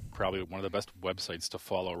Friendly, probably one of the best websites to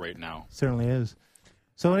follow right now. Certainly is.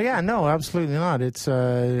 So, yeah, no, absolutely not. It's,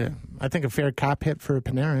 I think, a fair cap hit for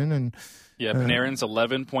Panarin. And Panarin's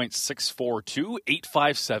 11.642,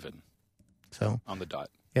 857 on the dot.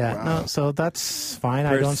 Yeah, wow. No, so that's fine.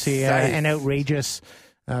 I don't see an outrageous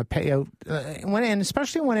payout, and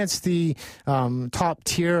especially when it's the top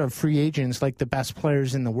tier of free agents, like the best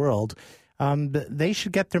players in the world. They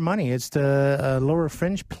should get their money. It's the lower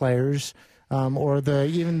fringe players or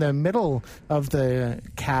even the middle of the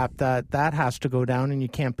cap that has to go down, and you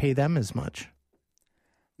can't pay them as much.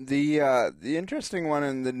 The interesting one,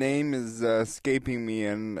 and the name is escaping me,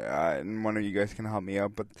 and one of you guys can help me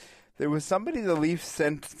out, but there was somebody the Leafs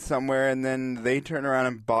sent somewhere, and then they turned around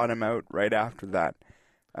and bought him out right after that.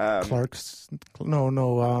 Clark's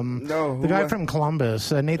the guy from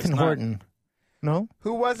Columbus, Nathan Horton. No,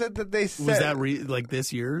 who was it that they sent? Was that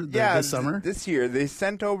this year? This summer? This year they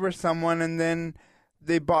sent over someone, and then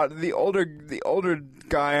they bought the older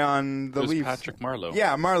guy on the Leafs. Patrick Marleau.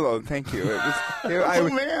 Yeah, Marleau. Thank you. I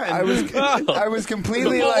was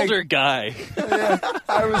completely the like older guy. Yeah,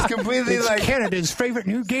 I was completely it's like Canada's favorite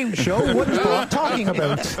new game show. What is Bob talking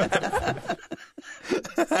about?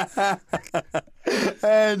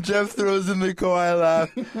 And Jeff throws in the Kawhi laugh.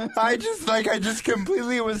 I just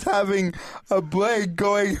completely was having a blank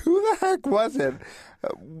going, who the heck was it?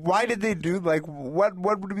 Why did they do, what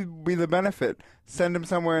would be the benefit? Send him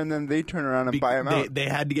somewhere and then they turn around and buy him out. They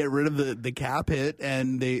had to get rid of the cap hit,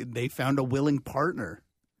 and they found a willing partner.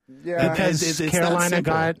 Yeah. Because it's Carolina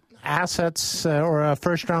got assets or a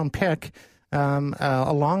first-round pick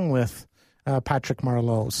along with Patrick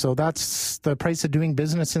Marleau. So that's the price of doing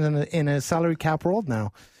business in a salary cap world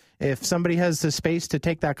now. If somebody has the space to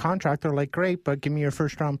take that contract, they're like, great, but give me your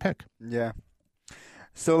first-round pick. Yeah.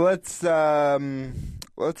 So let's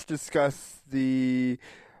discuss the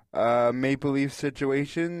Maple Leaf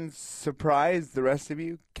situation. Surprise, the rest of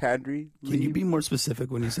you, Kadri. Can you be more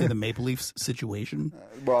specific when you say the Maple Leafs situation?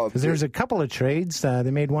 Well, because there's a couple of trades.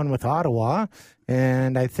 They made one with Ottawa,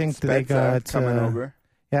 and I think that they got coming over.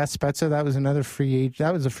 Yeah, Spezza. That was another free agent.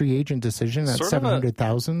 That was a free agent decision at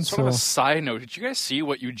 $700,000. Sort of a side note. Did you guys see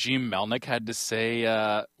what Eugene Melnyk had to say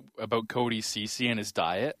about Cody Ceci and his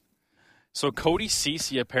diet? So Cody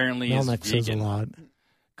Ceci apparently is vegan. Says a lot.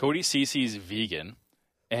 Cody Ceci is vegan,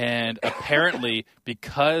 and apparently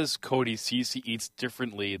because Cody Ceci eats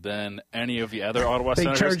differently than any of the other Ottawa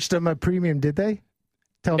Senators, they charged him a premium, did they?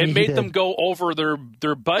 It made them go over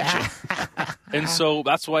their budget, and so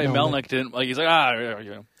that's why Melnyk didn't. He's like,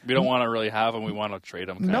 we don't want to really have him. We want to trade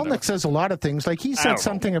him. Melnyk says a lot of things. Like he said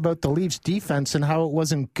something about the Leafs' defense and how it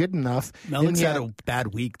wasn't good enough. Melnyk's had a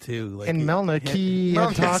bad week too. And Melnyk, he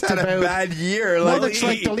talked had about a bad year. Melnyk's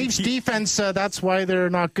like the Leafs' defense. That's why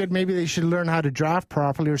they're not good. Maybe they should learn how to draft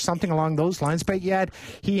properly or something along those lines. But yet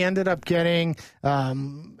he ended up getting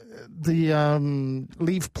the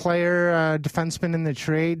Leaf player defenseman in the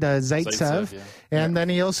trade, Zaitsev. And then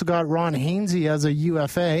he also got Ron Hainsey as a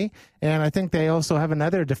UFA. And I think they also have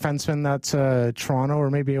another defenseman that's Toronto, or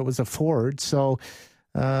maybe it was a forward. So,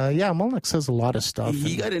 Melnyk says a lot of stuff.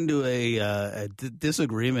 He got into a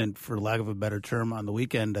disagreement, for lack of a better term, on the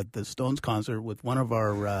weekend at the Stones concert with one of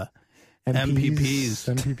our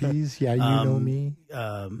MPPs. MPPs, yeah, you know me.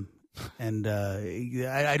 And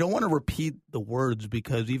I don't want to repeat the words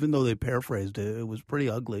because even though they paraphrased it, it was pretty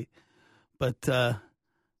ugly. But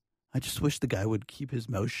I just wish the guy would keep his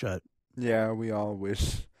mouth shut. Yeah, we all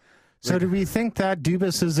wish. So do we think that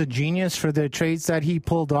Dubas is a genius for the trades that he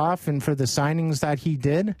pulled off and for the signings that he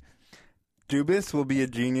did? Dubas will be a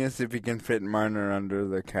genius if he can fit Marner under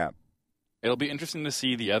the cap. It'll be interesting to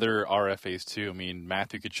see the other RFAs too. I mean,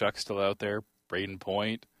 Matthew Tkachuk's still out there, Braden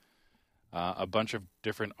Point. A bunch of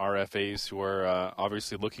different RFAs who are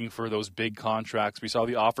obviously looking for those big contracts. We saw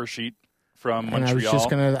the offer sheet from Montreal. And I was just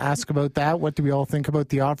going to ask about that. What do we all think about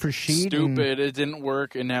the offer sheet? Stupid. It didn't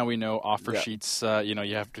work, and now we know offer sheets,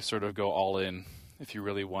 you have to sort of go all in if you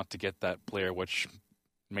really want to get that player, which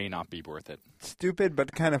may not be worth it. Stupid,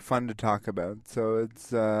 but kind of fun to talk about. So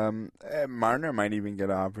it's Marner might even get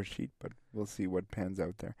an offer sheet, but we'll see what pans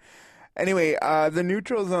out there. Anyway, the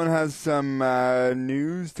Neutral Zone has some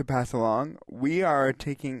news to pass along. We are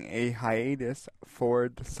taking a hiatus for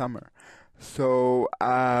the summer. So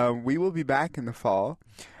we will be back in the fall.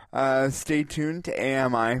 Stay tuned to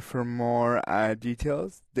AMI for more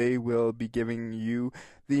details. They will be giving you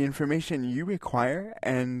the information you require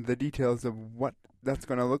and the details of what that's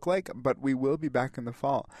going to look like, but we will be back in the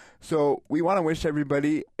fall. So we want to wish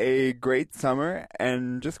everybody a great summer,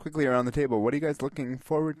 and just quickly around the table, what are you guys looking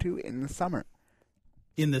forward to in the summer?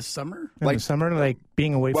 In the summer? In the summer, like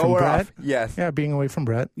being away Well, from we're Brett? off. Yes. Yeah, being away from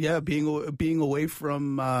Brett. Yeah, being away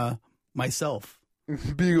from myself.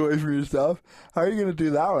 Being away from yourself? How are you going to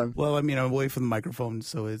do that one? Well, I mean, I'm away from the microphone,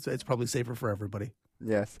 so it's probably safer for everybody.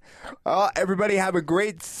 Yes. Everybody have a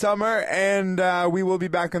great summer, and we will be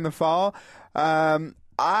back in the fall.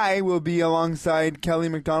 I will be alongside Kelly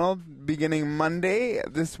McDonald beginning Monday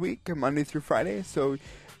this week, Monday through Friday. So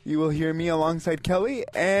you will hear me alongside Kelly,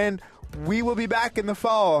 and we will be back in the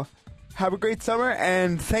fall. Have a great summer,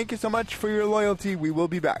 and thank you so much for your loyalty. We will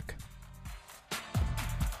be back.